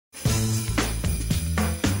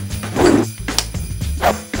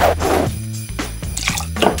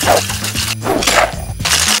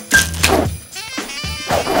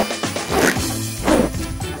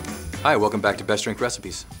Hi, welcome back to Best Drink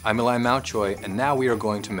Recipes. I'm Eli Mountjoy, and now we are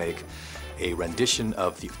going to make a rendition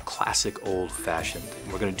of the classic Old Fashioned.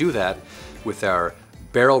 We're going to do that with our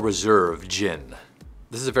Barrel Reserve gin.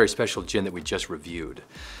 This is a very special gin that we just reviewed.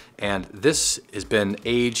 And this has been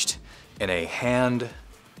aged in a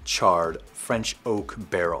hand-charred French oak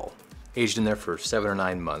barrel, aged in there for 7 or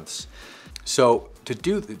 9 months. So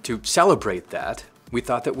to celebrate that, we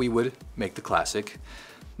thought that we would make the classic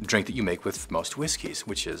drink that you make with most whiskeys,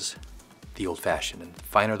 which is the Old Fashioned. And the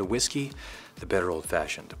finer the whiskey, the better Old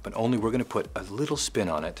Fashioned. But only we're going to put a little spin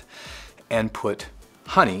on it and put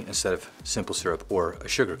honey instead of simple syrup or a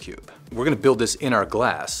sugar cube. We're going to build this in our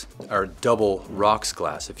glass, our double rocks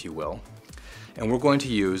glass, if you will. And we're going to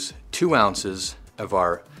use 2 ounces of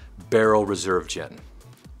our Barrel Reserve gin.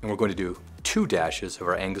 And we're going to do 2 dashes of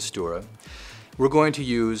our Angostura. We're going to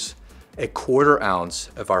use a 1/4 ounce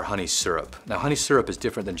of our honey syrup. Now honey syrup is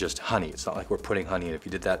different than just honey. It's not like we're putting honey in. If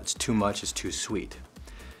you did that, it's too much, it's too sweet.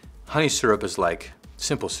 Honey syrup is like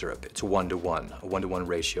simple syrup. It's a 1-to-1, a 1-to-1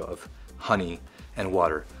 ratio of honey and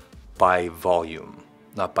water by volume,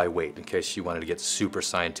 not by weight, in case you wanted to get super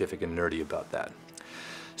scientific and nerdy about that.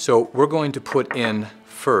 So we're going to put in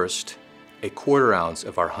first a 1/4 ounce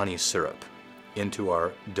of our honey syrup into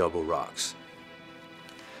our double rocks,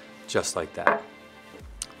 just like that.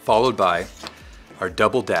 Followed by our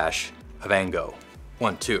double dash of Ango.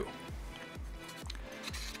 1, 2.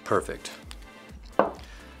 Perfect.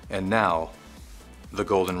 And now, the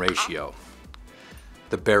golden ratio.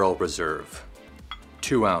 The Barrel Reserve.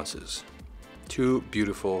 2 ounces. 2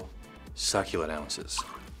 beautiful, succulent ounces.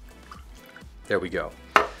 There we go.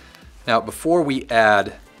 Now, before we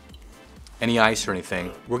add any ice or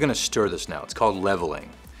anything, we're gonna stir this now. It's called leveling.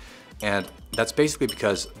 And that's basically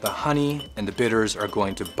because the honey and the bitters are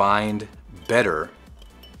going to bind better,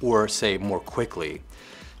 or say more quickly,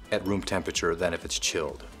 at room temperature than if it's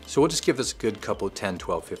chilled. So we'll just give this a good couple of 10,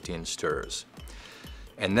 12, 15 stirs.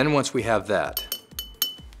 And then once we have that,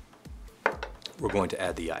 we're going to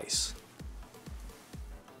add the ice.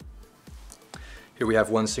 Here we have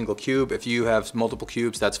 1 single cube. If you have multiple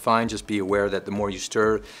cubes, that's fine. Just be aware that the more you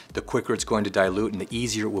stir, the quicker it's going to dilute and the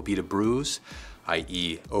easier it will be to bruise,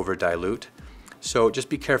 i.e. over dilute. So just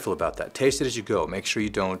be careful about that. Taste it as you go. Make sure you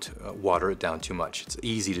don't water it down too much. It's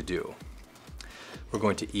easy to do. We're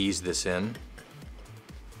going to ease this in.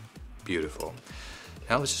 Beautiful.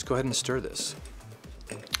 Now let's just go ahead and stir this.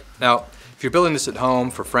 Now, if you're building this at home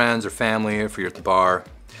for friends or family, or for you're at the bar,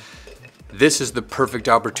 this is the perfect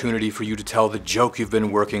opportunity for you to tell the joke you've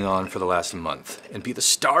been working on for the last month and be the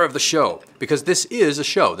star of the show, because this is a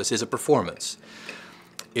show, this is a performance.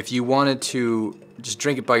 If you wanted to just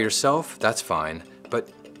drink it by yourself, that's fine, but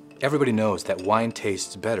everybody knows that wine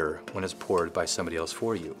tastes better when it's poured by somebody else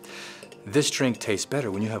for you. This drink tastes better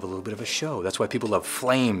when you have a little bit of a show. That's why people love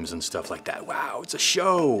flames and stuff like that. Wow, it's a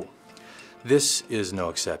show. This is no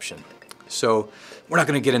exception. So we're not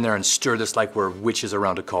going to get in there and stir this like we're witches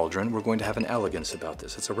around a cauldron. We're going to have an elegance about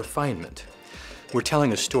this. It's a refinement. We're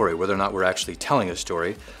telling a story, whether or not we're actually telling a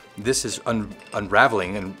story. This is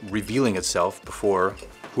unraveling and revealing itself before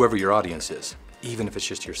whoever your audience is, even if it's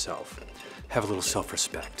just yourself. Have a little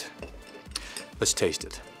self-respect. Let's taste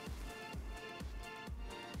it.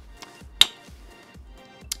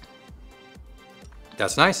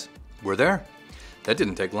 That's nice. We're there. That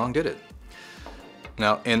didn't take long, did it?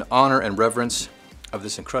 Now, in honor and reverence of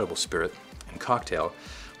this incredible spirit and cocktail,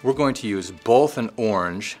 we're going to use both an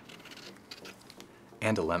orange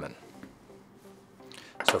and a lemon.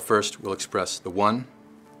 So first, we'll express the 1.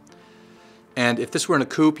 And if this were in a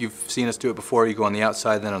coupe, you've seen us do it before, you go on the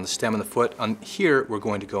outside, then on the stem and the foot. On here, we're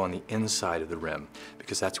going to go on the inside of the rim,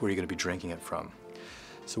 because that's where you're going to be drinking it from.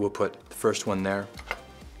 So we'll put the first one there,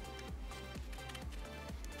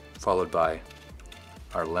 followed by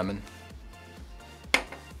our lemon.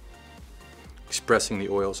 Expressing the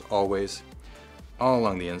oils always, all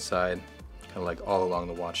along the inside, kind of like all along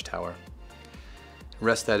the watchtower.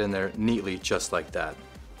 Rest that in there neatly, just like that.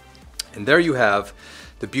 And there you have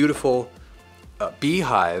the beautiful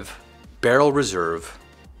Beehive Barrel Reserve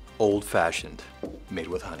Old Fashioned, made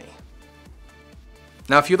with honey.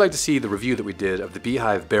 Now, if you'd like to see the review that we did of the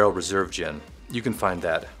Beehive Barrel Reserve gin, you can find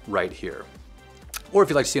that right here. Or if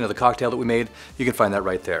you'd like to see another cocktail that we made, you can find that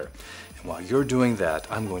right there. And while you're doing that,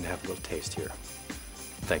 I'm going to have a little taste here.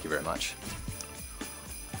 Thank you very much.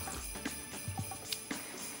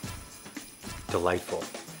 Delightful.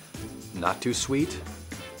 Not too sweet,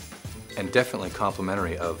 and definitely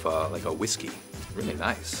complimentary of like a whiskey. Really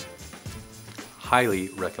nice. Highly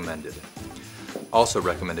recommended. Also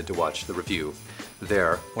recommended to watch the review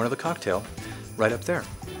there, one of the cocktail, right up there.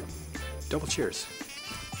 Double cheers.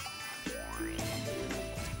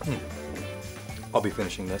 I'll be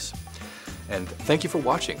finishing this. And thank you for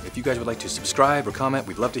watching. If you guys would like to subscribe or comment,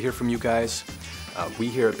 we'd love to hear from you guys. We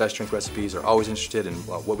here at Best Drink Recipes are always interested in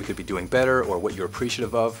what we could be doing better or what you're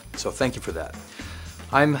appreciative of, so thank you for that.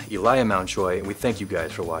 I'm Elijah Mountjoy, and we thank you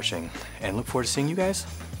guys for watching and look forward to seeing you guys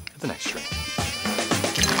at the next drink.